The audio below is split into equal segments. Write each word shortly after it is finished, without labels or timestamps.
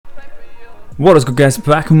What is good, guys?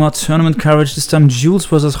 Back with more tournament coverage. This time Juuls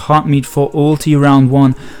versus Hot Meat for ulti round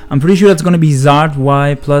 1. I'm pretty sure that's going to be Zard,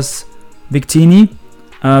 Y plus Victini.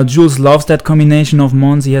 Juuls loves that combination of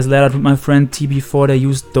mons. He has led out with my friend TB4. They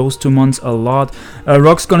used those two mons a lot.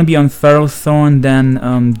 Rock's going to be on Ferrothorn, then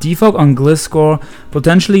defog on Gliscor.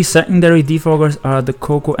 Potentially secondary defoggers are the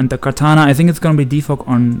Coco and the Katana. I think it's going to be defog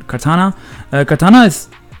on Katana. Katana is...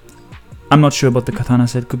 I'm not sure about the Katana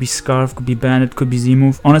set. Could be Scarf, could be Bandit, could be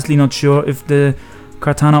Z-move. Honestly not sure if the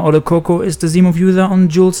Katana or the Coco is the Z-move user on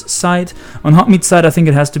Juuls' side. On Hot Meat's side, I think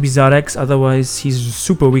it has to be Zarex, otherwise he's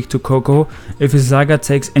super weak to Coco. If his Zygarde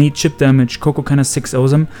takes any chip damage, Coco kinda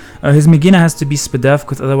 6-0s him. His Megina has to be Spadef,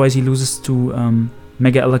 because otherwise he loses to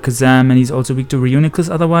Mega Alakazam, and he's also weak to Reuniclus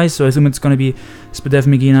otherwise, so I assume it's gonna be Spadef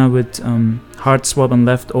Megina with Hard Swap and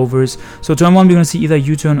leftovers. So turn 1 we're gonna see either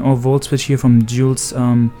U-turn or Volt Switch here from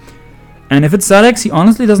Juuls. And if it's Zarex, he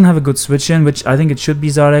honestly doesn't have a good switch in, which I think it should be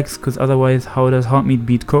Zarex, because otherwise how does Hot Meat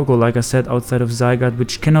beat Coco, like I said, outside of Zygarde,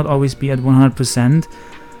 which cannot always be at 100%.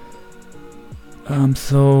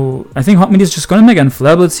 So I think Hot Meat is just gonna make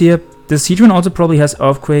Flare Blitz here. This Heatran also probably has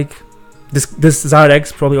Earthquake. This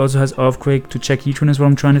Zarex probably also has Earthquake to check Heatran is what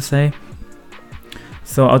I'm trying to say.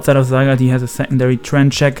 So outside of Zygarde he has a secondary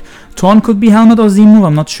trend check. Taunt could be Helmet or Z-move,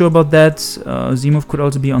 I'm not sure about that. Z-move could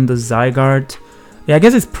also be on the Zygarde. Yeah, I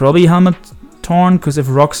guess it's probably Helmet Torn, because if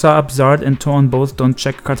Rocks are up, Zard and Torn both don't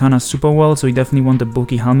check Katana super well, so you definitely want the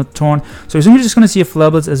bulky Helmet Torn. So I assume you're just going to see a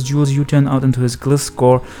Flare Blitz as Juuls U-turn out into his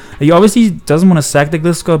Gliscor. He obviously doesn't want to sack the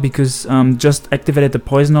Gliscor because just activated the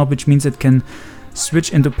Poison Orb, which means it can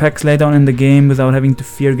switch into packs later on in the game without having to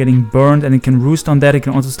fear getting burned, and it can roost on that. It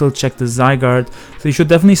can also still check the Zygarde, so you should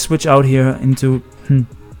definitely switch out here into...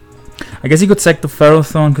 I guess he could sack the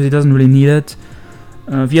Ferrothorn because he doesn't really need it.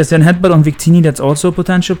 If he has then Headbutt on Victini, that's also a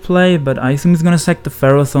potential play, but I think he's gonna sack the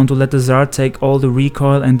Ferrothorn to let the Zard take all the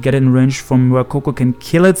recoil and get it in range from where Coco can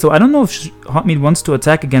kill it. So I don't know if Hot Meat wants to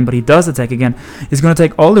attack again, but he does attack again. He's gonna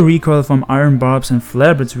take all the recoil from Iron Barbs and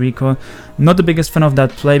Flare Blitz recoil. Not the biggest fan of that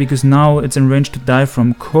play, because now it's in range to die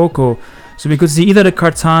from Coco. So we could see either the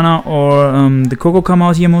Katana or the Coco come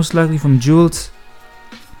out here, most likely from Juuls.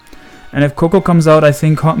 And if Coco comes out, I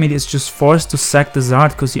think Hot Meat is just forced to sack the Zard,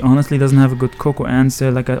 because he honestly doesn't have a good Coco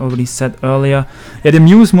answer, like I already said earlier. Yeah, the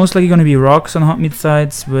Mew is most likely going to be Rocks on Hot Meat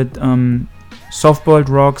sides, with Soft-Boiled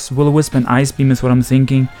Rocks, Will-O-Wisp and Ice Beam is what I'm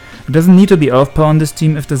thinking. It doesn't need to be Earth Power on this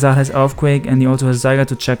team if the Zard has Earthquake, and he also has Zygarde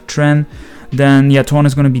to check Tren. Then, yeah, Taunt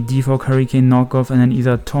is going to be Defog, Hurricane, Knockoff, and then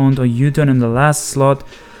either Taunt or U-turn in the last slot.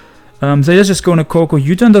 So let's just go into Coco.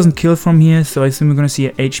 U-turn doesn't kill from here, so I assume we're going to see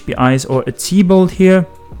a HP Ice or a T-Bolt here.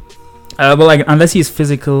 Well, like, unless he is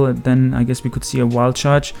physical, then I guess we could see a Wild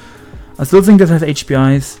Charge. I still think that has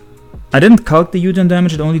HPIs. I didn't calc the U-turn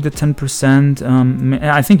damage, it only did 10%.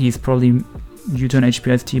 I think he's probably U-turn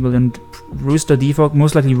HPIs T-Bolt and Roost or Defog,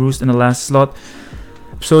 most likely Roost in the last slot.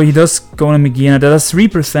 So he does go on a Megina, that does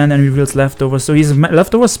 3% and reveals Leftover. So he's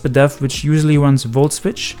Leftover Spadef, which usually runs Volt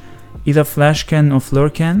Switch, either Flash Can or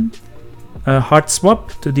Fleur Can. Hard Swap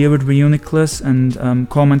to deal with Reuniclus and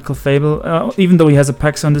Calm and Clefable, even though he has a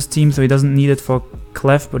Pax on this team, so he doesn't need it for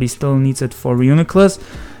Clef, but he still needs it for Reuniclus.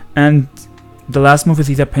 And the last move is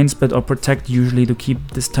either Pain Split or Protect, usually to keep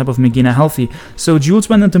this type of Megina healthy. So Juuls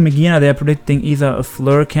went into Megina, they're predicting either a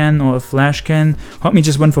Fleur Can or a Flash Can. Hot Meat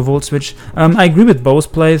just went for Volt Switch. I agree with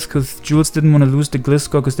both plays, because Juuls didn't want to lose the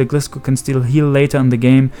Gliscor, because the Gliscor can still heal later in the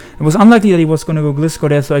game. It was unlikely that he was going to go Gliscor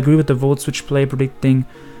there, so I agree with the Volt Switch play, predicting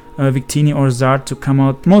Victini or Zard to come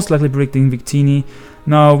out, most likely predicting Victini.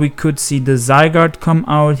 Now we could see the Zygarde come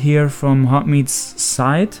out here from Hot Meat's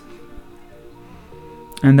side,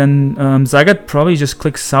 and then Zygarde probably just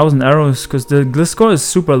clicks 1000 arrows, because the Gliscor is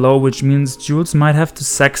super low, which means Juuls might have to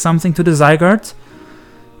sack something to the Zygarde.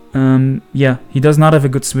 Yeah, he does not have a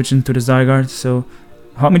good switch into the Zygarde, so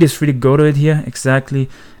Hot Meat is free to go to it here, exactly.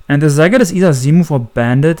 And the Zygarde is either Z-move or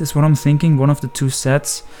Bandit, is what I'm thinking, one of the two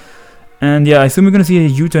sets. And yeah, I think we're gonna see a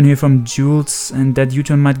U-turn here from Juuls, and that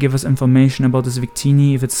U-turn might give us information about this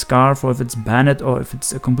Victini, if it's Scarf or if it's Bandit or if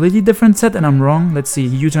it's a completely different set, and I'm wrong. Let's see,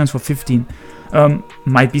 U-turns for 15.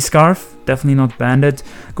 Might be Scarf, definitely not Bandit.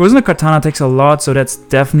 Goes into Katana, takes a lot, so that's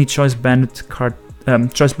definitely Choice Bandit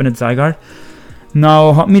Choice Bandit Zygarde.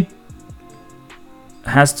 Now Hot Meat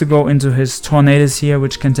has to go into his Tornadus here,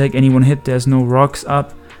 which can take any one hit, there's no rocks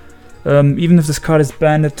up. Even if this card is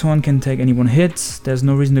Bandit, Taunt can take any one hit. There's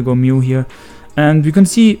no reason to go Mew here. And we can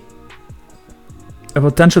see a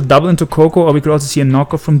potential double into Coco, or we could also see a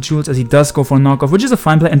knockoff from Juuls, as he does go for a knockoff, which is a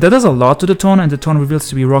fine play. And that does a lot to the Taunt, and the Taunt reveals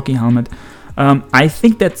to be Rocky Helmet. I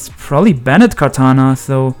think that's probably Bandit Katana,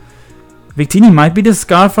 so Victini might be the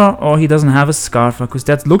Scarfer, or he doesn't have a Scarfer, because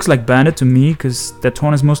that looks like Bandit to me, because that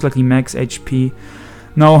Torn is most likely max HP.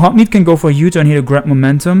 Now Hot Meat can go for a U-turn here to grab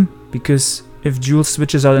momentum, because if Juuls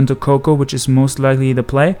switches out into Coco, which is most likely the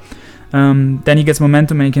play, then he gets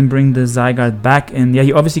momentum and he can bring the Zygarde back in. Yeah,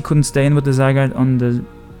 he obviously couldn't stay in with the Zygarde on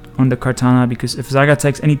the Kartana, because if Zygarde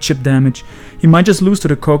takes any chip damage, he might just lose to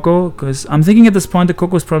the Coco, because I'm thinking at this point the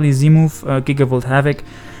Coco is probably Z-move, Gigavolt Havoc,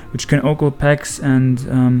 which can Oko Pex, and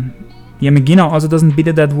yeah, Megina also doesn't beat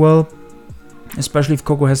it that well, especially if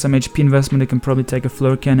Coco has some HP investment. They can probably take a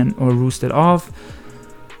Flurrican or roost it off.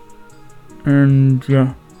 And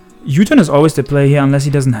yeah, U-turn is always the play here, unless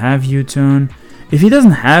he doesn't have U-turn. If he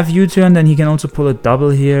doesn't have U-turn, then he can also pull a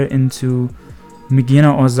double here into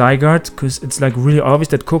Megina or Zygarde, because it's like really obvious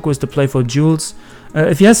that Coco is the play for Juuls.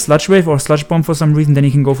 If he has Sludge Wave or Sludge Bomb for some reason, then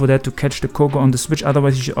he can go for that to catch the Coco on the switch.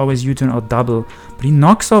 Otherwise, he should always U-turn or double. But he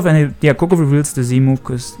knocks off, and yeah, Coco reveals the Z move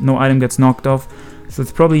because no item gets knocked off. So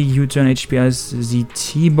it's probably U-turn HPI's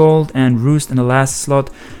ZT Bolt and Roost in the last slot,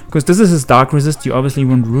 because this is his Dark Resist. You obviously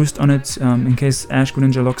want Roost on it in case Ash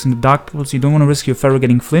Greninja locks in the Dark Pulse. You don't want to risk your Pharaoh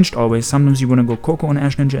getting flinched always. Sometimes you want to go Coco on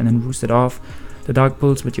Ash Ninja and then Roost it off the Dark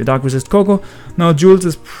Pulse with your Dark Resist Coco. Now Juuls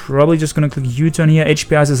is probably just going to click U-turn here.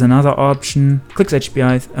 HPI's is another option. Clicks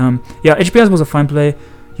HPI's. Yeah, HPI's was a fine play.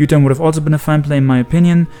 U-turn would have also been a fine play in my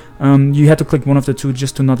opinion. You had to click one of the two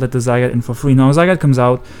just to not let the Zygarde in for free. Now Zygarde comes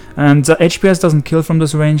out, and the HPS doesn't kill from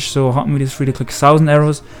this range, so Hot Meat is free to click 1000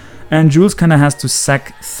 arrows. And Juuls kind of has to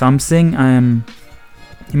sack something.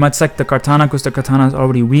 He might sack the Kartana, because the Kartana is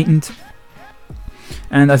already weakened.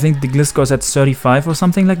 And I think the Gliscor is at 35 or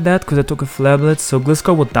something like that, because I took a Flare Blitz, so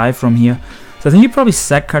Gliscor would die from here. So I think you probably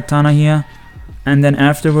sack Kartana here. And then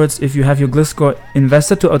afterwards, if you have your Gliscor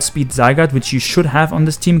invested to outspeed Zygarde, which you should have on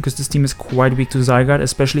this team, because this team is quite weak to Zygarde,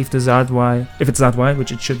 especially if the Zard-Y, if it's Zard-Y,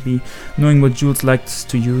 which it should be, knowing what Juuls likes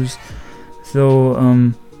to use.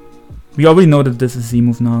 So we already know that this is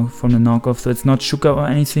Z-move now from the knockoff, so it's not Shuka or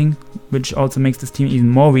anything, which also makes this team even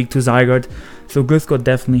more weak to Zygarde. So Gliscor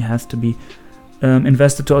definitely has to be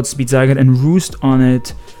invested to outspeed Zygarde and Roost on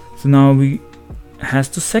it. So now we has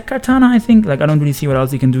to sack Kartana, I think. Like, I don't really see what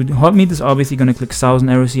else he can do. Hot Meat is obviously going to click 1000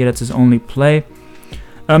 arrows here. That's his only play.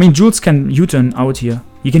 I mean, Juuls can U-turn out here.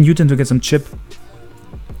 He can U-turn to get some chip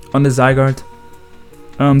on the Zygarde.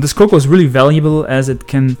 This Coco is really valuable, as it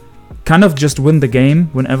can kind of just win the game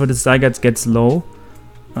whenever the Zygarde gets low.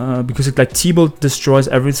 Because it like T-Bolt destroys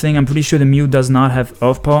everything. I'm pretty sure the Mew does not have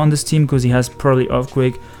Earth Power on this team, because he has probably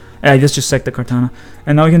Earthquake. Yeah, let's just sack the Kartana.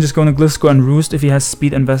 And now he can just go on the Gliscor and Roost if he has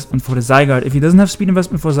speed investment for the Zygarde. If he doesn't have speed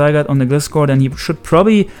investment for Zygarde on the Gliscor, then he should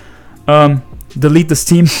probably delete this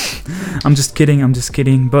team. I'm just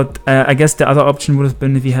kidding. But I guess the other option would have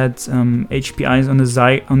been if he had HPIs on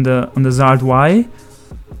the Zard-Y,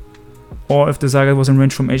 or if the Zygarde was in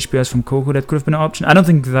range from HPIs from Coco, that could have been an option. I don't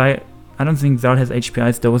think Zard has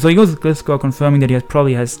HPIs though. So he goes with Gliscor, confirming that he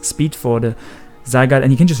probably has speed for the Zygarde,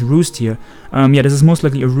 and he can just Roost here. Yeah, this is most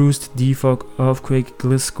likely a Roost, Defog, Earthquake,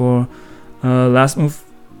 Gliscor. Last move,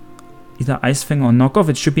 either Ice Fang or Knockoff.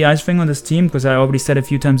 It should be Ice Fang on this team, because I already said a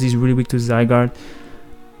few times he's really weak to Zygarde.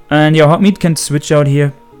 And yeah, Hot Meat can switch out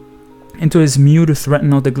here into his Mew to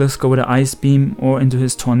threaten out the Gliscor with an Ice Beam, or into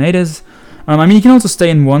his Tornadus. I mean, he can also stay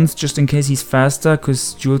in once just in case he's faster,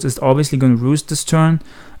 because Juuls is obviously going to Roost this turn.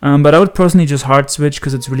 But I would personally just hard switch,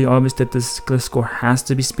 because it's really obvious that this Gliscor has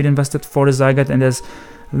to be speed invested for the Zygarde, and there's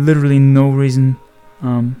literally no reason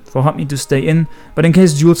for Hot Meat to stay in. But in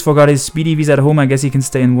case Juuls forgot his speed EVs at home, I guess he can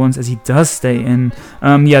stay in once, as he does stay in.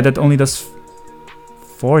 Yeah, that only does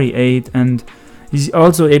 48, and he's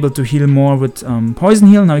also able to heal more with Poison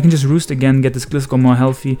Heal. Now he can just Roost again, get this Gliscor more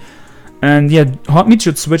healthy. And yeah, Hot Meat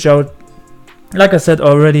should switch out, like I said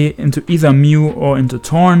already, into either Mew or into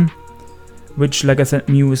Torn. Which, like I said,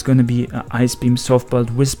 Mew is going to be Ice Beam, Soft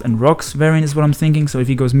Belt, Wisp, and Rocks variant is what I'm thinking. So if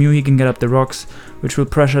he goes Mew, he can get up the Rocks, which will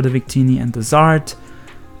pressure the Victini and the Zard.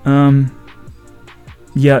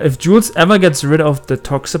 Yeah, if Juuls ever gets rid of the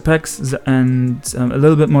Toxapex and a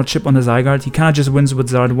little bit more chip on the Zygarde, he kind of just wins with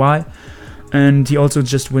Zard-Y. And he also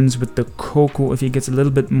just wins with the Coco if he gets a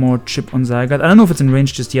little bit more chip on Zygarde. I don't know if it's in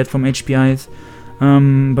range just yet from HPIs.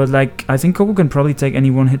 But like, I think Coco can probably take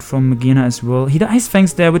any one hit from Megina as well. He Ice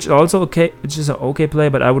Fangs there, which is also okay, which is an okay play,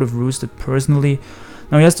 but I would have Roosted personally.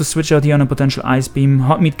 Now he has to switch out here on a potential Ice Beam.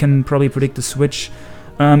 Hot Meat can probably predict the switch.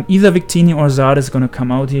 Either Victini or Zard is gonna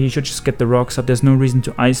come out here. He should just get the Rocks up. There's no reason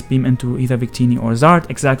to Ice Beam into either Victini or Zard.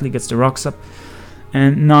 Exactly, gets the Rocks up.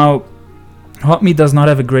 And now Hot Meat does not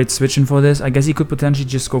have a great switch-in for this. I guess he could potentially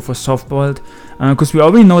just go for soft-boiled. Because we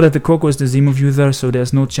already know that the Coco is the Z-move user, so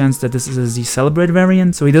there's no chance that this is a Z-Celebrate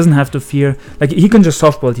variant. So he doesn't have to fear... Like, he can just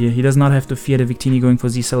soft-boiled here. He does not have to fear the Victini going for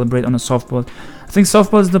Z-Celebrate on a soft-boiled. I think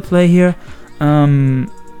soft-boiled is the play here.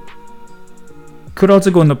 Could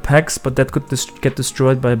also go into Pex, but that could get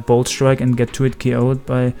destroyed by Bolt Strike and get 2-hit KO'd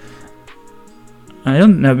by... I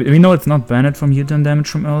don't know. We know it's not banned from U-turn damage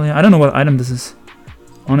from earlier. I don't know what item this is.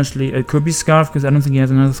 Honestly, it could be Scarf, because I don't think he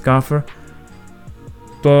has another Scarfer.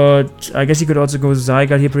 But I guess he could also go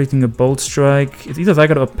Zygarde here, predicting a Bolt Strike. It's either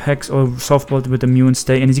Zygarde or Pex or Softbolt with the Mew and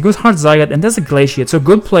stay. And he goes hard Zygarde, and there's a Glaciate. So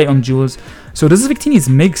good play on Juuls. So this is Victini's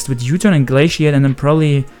mixed with U-turn and Glaciate, and then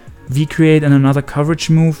probably V-Create and another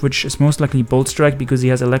coverage move, which is most likely Bolt Strike, because he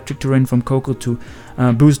has Electric Terrain from Coco to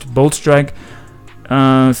boost Bolt Strike.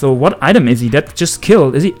 So what item is he? That just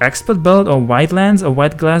killed. Is he Expert Belt or White Lands or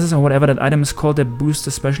White Glasses or whatever that item is called that boosts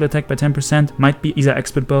the special attack by 10%? Might be either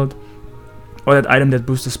Expert Belt or that item that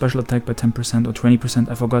boosts the special attack by 10% or 20%.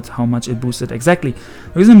 I forgot how much it boosted exactly.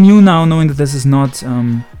 There is a Mew now, knowing that this is not...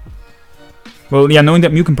 well, yeah, knowing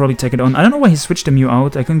that Mew can probably take it on. I don't know why he switched the Mew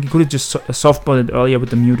out. I think he could have just softballed it earlier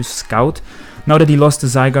with the Mew to scout. Now that he lost the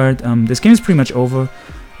Zygarde, this game is pretty much over.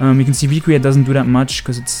 You can see V-Create doesn't do that much,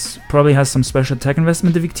 because it's probably has some special attack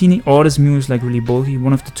investment, the Victini, or this Mew is like really bulky,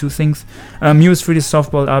 one of the two things. Mew is free to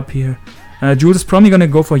softball up here. Juuls is probably gonna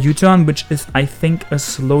go for U-turn, which is, I think, a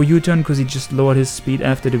slow U-turn, because he just lowered his speed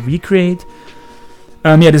after the V-Create.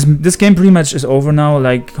 Yeah, this game pretty much is over now.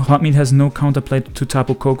 Like, Hot Meat has no counterplay to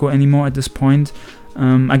Tapu Koko anymore at this point.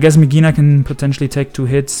 I guess Megina can potentially take 2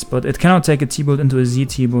 hits, but it cannot take a T-Bolt into a Z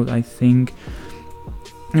T-Bolt, I think.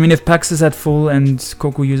 I mean, if Pex is at full and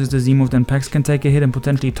Coco uses the Z-move, then Pex can take a hit and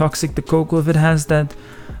potentially Toxic the Coco if it has that.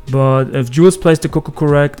 But if Juuls plays the Coco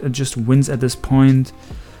correct, it just wins at this point.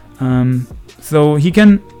 So he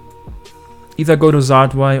can either go to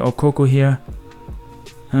Zardwai or Coco here.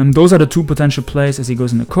 Those are the two potential plays as he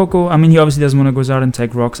goes into Coco. I mean, he obviously doesn't want to go Zard and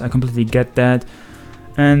take rocks. I completely get that.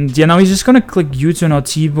 And yeah, now he's just gonna click U-turn or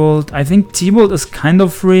T-Bolt. I think T-Bolt is kind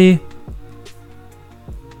of free.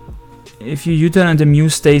 If you U-turn and the Mew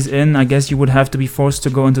stays in, I guess you would have to be forced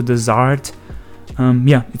to go into the Zard.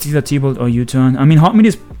 Yeah, it's either T-Bolt or U-turn. I mean, Hot Meat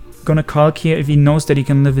is gonna calc here. If he knows that he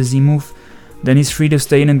can live a Z-move, then he's free to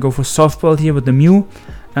stay in and go for Softball here with the Mew.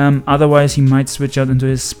 Otherwise, he might switch out into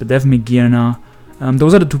his Spadev Megear now.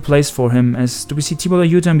 Those are the two plays for him. As do we see T-Bolt or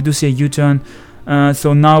U-turn? We do see a U-turn.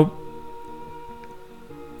 So now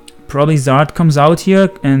probably Zard comes out here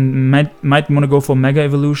and might want to go for Mega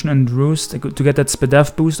Evolution and Roost to get that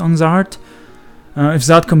Spadev boost on Zard. If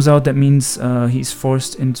Zard comes out, that means he's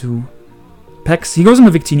forced into Pex. He goes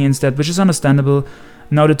into Victini instead, which is understandable.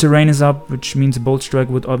 Now the terrain is up, which means Bolt Strike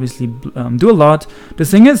would obviously do a lot. The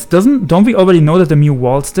thing is, don't we already know that the Mew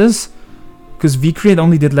waltzed this? Because V-Create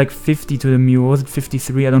only did like 50 to the Mew, or was it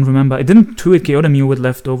 53? I don't remember. It didn't 2-hit KO the Mew with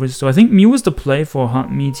leftovers, so I think Mew is the play for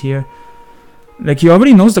Hot Meat here. Like, he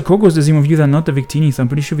already knows the Coco is the Z-move user, not the Victini, so I'm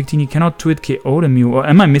pretty sure Victini cannot 2-hit KO the Mew. Or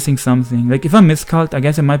am I missing something? Like, if I miscalc, I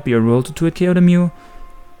guess it might be a roll to 2-hit KO the Mew.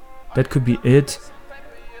 That could be it.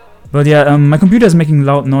 But yeah, my computer is making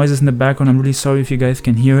loud noises in the background. I'm really sorry if you guys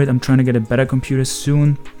can hear it. I'm trying to get a better computer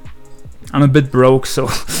soon. I'm a bit broke, so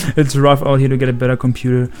it's rough out here to get a better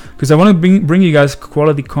computer. Because I want to bring you guys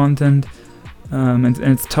quality content. And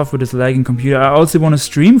it's tough with this lagging computer. I also want to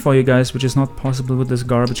stream for you guys, which is not possible with this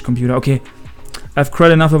garbage computer. Okay, I've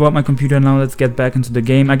cried enough about my computer. Now let's get back into the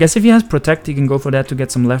game. I guess if he has Protect, he can go for that to get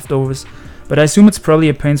some leftovers. But I assume it's probably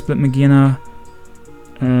a Pain Split Megina.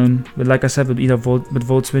 But like I said, with either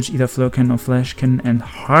Volt Switch, either Flurkin or Flashkin and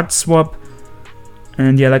Heart Swap.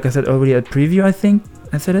 And yeah, like I said already at preview, I think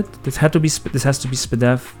I said it. This has to be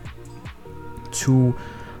Spadev to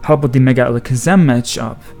help with the Mega Alakazam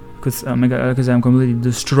matchup, because Mega Alakazam completely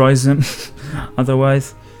destroys him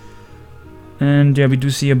otherwise. And yeah, we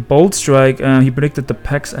do see a Bolt Strike. He predicted the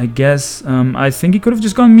Pex, I guess. I think he could have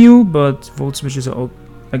just gone Mew, but Volt Switches are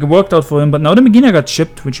like, it worked out for him. But now the Megina got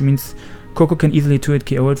chipped, which means Coco can easily 2-hit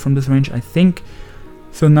KO it from this range, I think.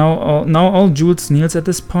 So now all Juuls needs at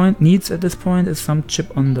this point is some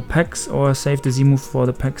chip on the Pex or save the Z-move for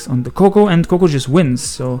the Pex on the Coco, and Coco just wins.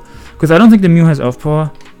 So, because I don't think the Mew has off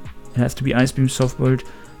power, it has to be Ice Beam, Softbolt,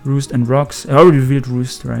 Roost, and Rocks. I already revealed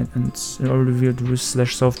Roost, right? And it already revealed Roost /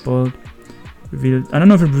 Softbolt. I don't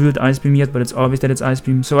know if it revealed Ice Beam yet, but it's obvious that it's Ice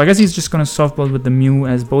Beam. So I guess he's just gonna Softbolt with the Mew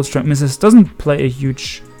as Bolt Strike misses. Doesn't play a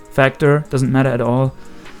huge factor, doesn't matter at all.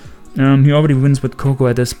 He already wins with Coco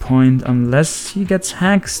at this point, unless he gets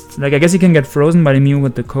hexed. Like, I guess he can get frozen by the Mew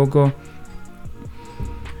with the Coco.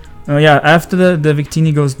 Yeah, after the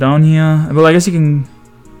Victini goes down here, well, I guess he can...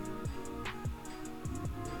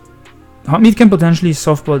 Hot Meat can potentially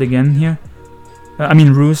softball again here. I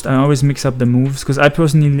mean Roost. I always mix up the moves because I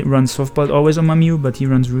personally run softball always on my Mew, but he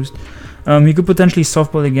runs Roost. He could potentially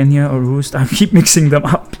softball again here or Roost. I keep mixing them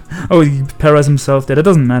up. Oh, he paras himself there. That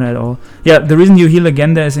doesn't matter at all. Yeah, the reason you heal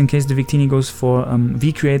again there is in case the Victini goes for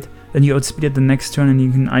V-Create. Then you outspeed it the next turn and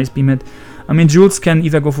you can Ice Beam it. I mean, Juuls can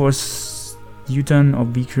either go for a U-turn or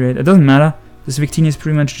V-Create. It doesn't matter. This Victini is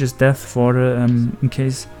pretty much just death fodder in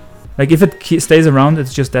case. Like, if it stays around,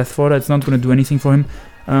 it's just death fodder. It's not going to do anything for him.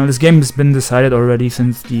 This game has been decided already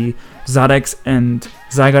since the Zardex and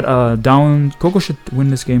Zygarde are down. Coco should win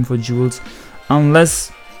this game for Juuls,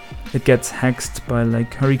 unless it gets hexed by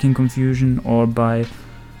like Hurricane Confusion or by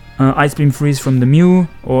Ice Beam Freeze from the Mew,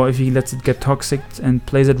 or if he lets it get toxic and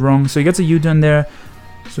plays it wrong. So he gets a U-turn there.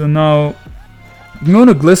 So now I'm going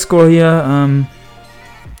to Gliscor here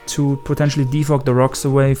to potentially defog the rocks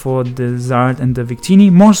away for the Zard and the Victini,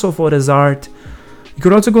 more so for the Zard. You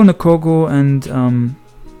could also go into Coco and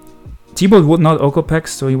T-Bolt would not Okopex,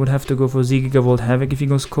 so he would have to go for Z Gigavolt Havoc if he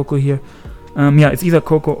goes Coco here. Yeah, it's either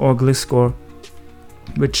Coco or Gliscor,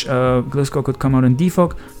 which Gliscor could come out and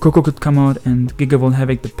defog. Coco could come out and Gigavolt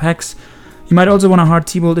Havoc the packs. He might also want a hard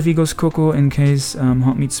T-Bolt if he goes Coco in case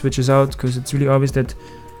Hot Meat switches out, because it's really obvious that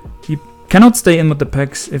he cannot stay in with the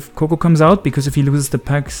packs if Coco comes out, because if he loses the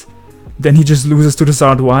packs, then he just loses to the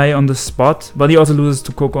Zard Y on the spot, but he also loses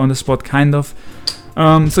to Coco on the spot, kind of.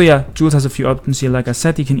 So yeah, Juuls has a few options here. Like I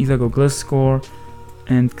said, he can either go Gliscor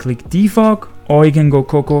and click Defog, or he can go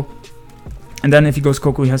Coco. And then if he goes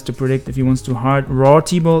Coco, he has to predict if he wants to hard raw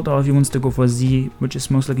T-Bolt or if he wants to go for Z, which is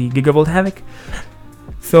most likely Gigavolt Havoc.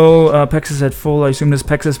 So Pex is at full. I assume this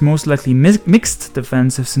Pex is most likely mixed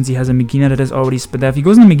defensive since he has a Megina that is already Spadef. He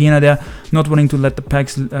goes in the Megina there, not wanting to let the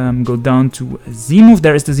Pex go down to a Z move.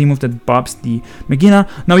 There is the Z move that bobs the Megina.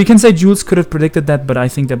 Now you can say Juuls could have predicted that, but I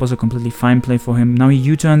think that was a completely fine play for him. Now he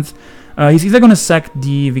U-turns. He's either going to sack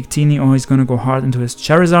the Victini or he's going to go hard into his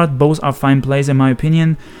Charizard. Both are fine plays in my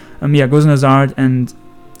opinion. Yeah, goes in a Zard, and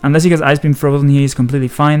unless he gets Ice Beam Frozen here, he's completely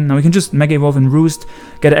fine. Now we can just Mega Evolve and Roost,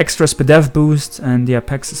 get an extra Spadef boost, and yeah,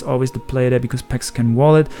 Pex is always the play there because Pex can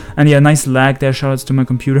wall it. And yeah, nice lag there, shoutouts to my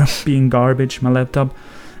computer being garbage, my laptop.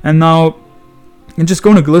 And now, you can just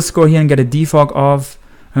go into Gliscor here and get a defog off.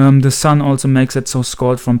 The Sun also makes it so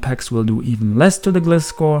Scald from Pex will do even less to the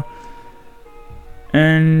Gliscor.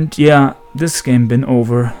 And yeah, this game been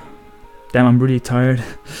over. Damn, I'm really tired.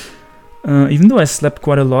 Even though I slept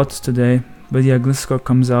quite a lot today. But yeah, Gliscor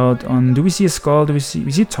comes out on... Do we see a Scald? We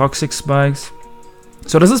see Toxic Spikes.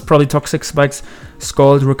 So this is probably Toxic Spikes,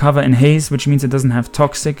 Scald, Recover, and Haze, which means it doesn't have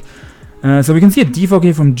Toxic. So we can see a defog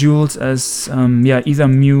here from Juuls as, yeah, either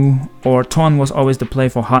Mew or Ton was always the play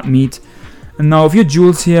for Hot Meat. And now if you're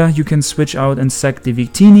Juuls here, you can switch out and sack the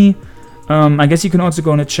Victini. I guess you can also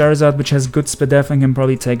go on a Charizard, which has good Spadef and can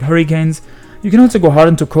probably take Hurricanes. You can also go hard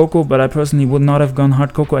into Coco, but I personally would not have gone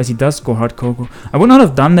hard Coco, as he does go hard Coco. I would not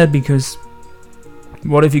have done that because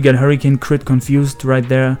what if you get Hurricane crit confused right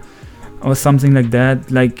there or something like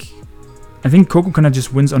that? Like, I think Coco kind of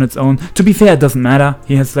just wins on its own. To be fair, it doesn't matter.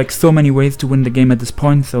 He has like so many ways to win the game at this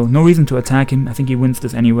point, so no reason to attack him. I think he wins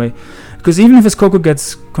this anyway. Because even if his Coco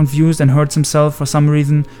gets confused and hurts himself for some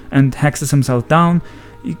reason and hexes himself down,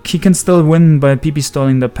 he can still win by PP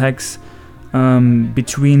stalling the packs.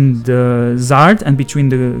 Between the Zard and between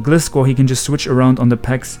the Gliscor, he can just switch around on the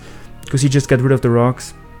packs because he just get rid of the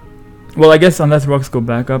rocks. Well, I guess unless rocks go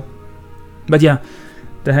back up. But yeah,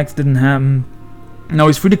 the hex didn't happen. Now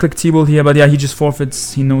he's free to click T-Bolt here, but yeah, he just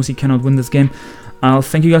forfeits. He knows he cannot win this game. I'll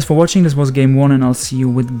thank you guys for watching. This was game 1, and I'll see you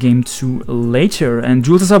with game 2 later. And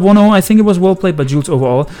Juuls is up 1-0. I think it was well played by Juuls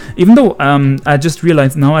overall. Even though I just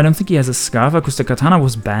realized now I don't think he has a Scarfa because the Katana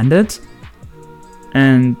was banded.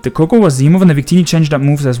 And the Coco was Z-move, and the Victini changed up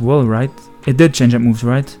moves as well, right? It did change up moves,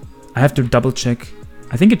 right? I have to double check.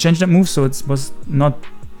 I think it changed up moves, so it was not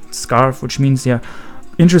Scarf, which means, yeah,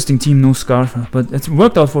 interesting team, no Scarf. But it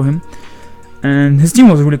worked out for him. And his team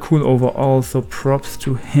was really cool overall, so props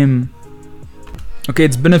to him. Okay,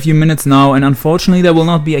 it's been a few minutes now, and unfortunately there will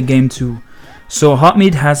not be a game 2. So Hot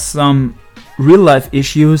Meat has some real-life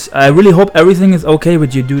issues. I really hope everything is okay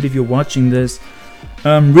with you, dude, if you're watching this.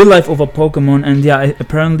 Real life over Pokemon, and yeah,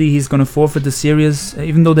 apparently he's gonna forfeit the series.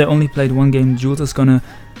 Even though they only played one game, Juuls is gonna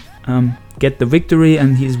get the victory,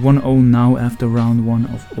 and he's 1-0 now after round 1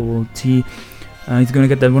 of OT. He's gonna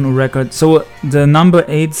get that 1-0 record. So the number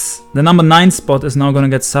 9 spot is now gonna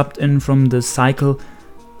get subbed in from the cycle.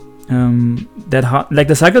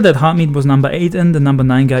 The cycle that Hot Meat was number 8 in, the number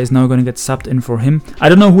 9 guy is now gonna get subbed in for him. I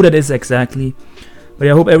don't know who that is exactly, but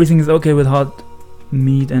I hope everything is okay with Hot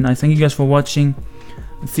Meat, and I thank you guys for watching.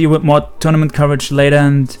 See you with more tournament coverage later,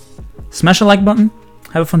 and smash the like button,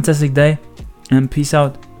 Have a fantastic day, and peace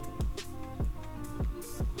out.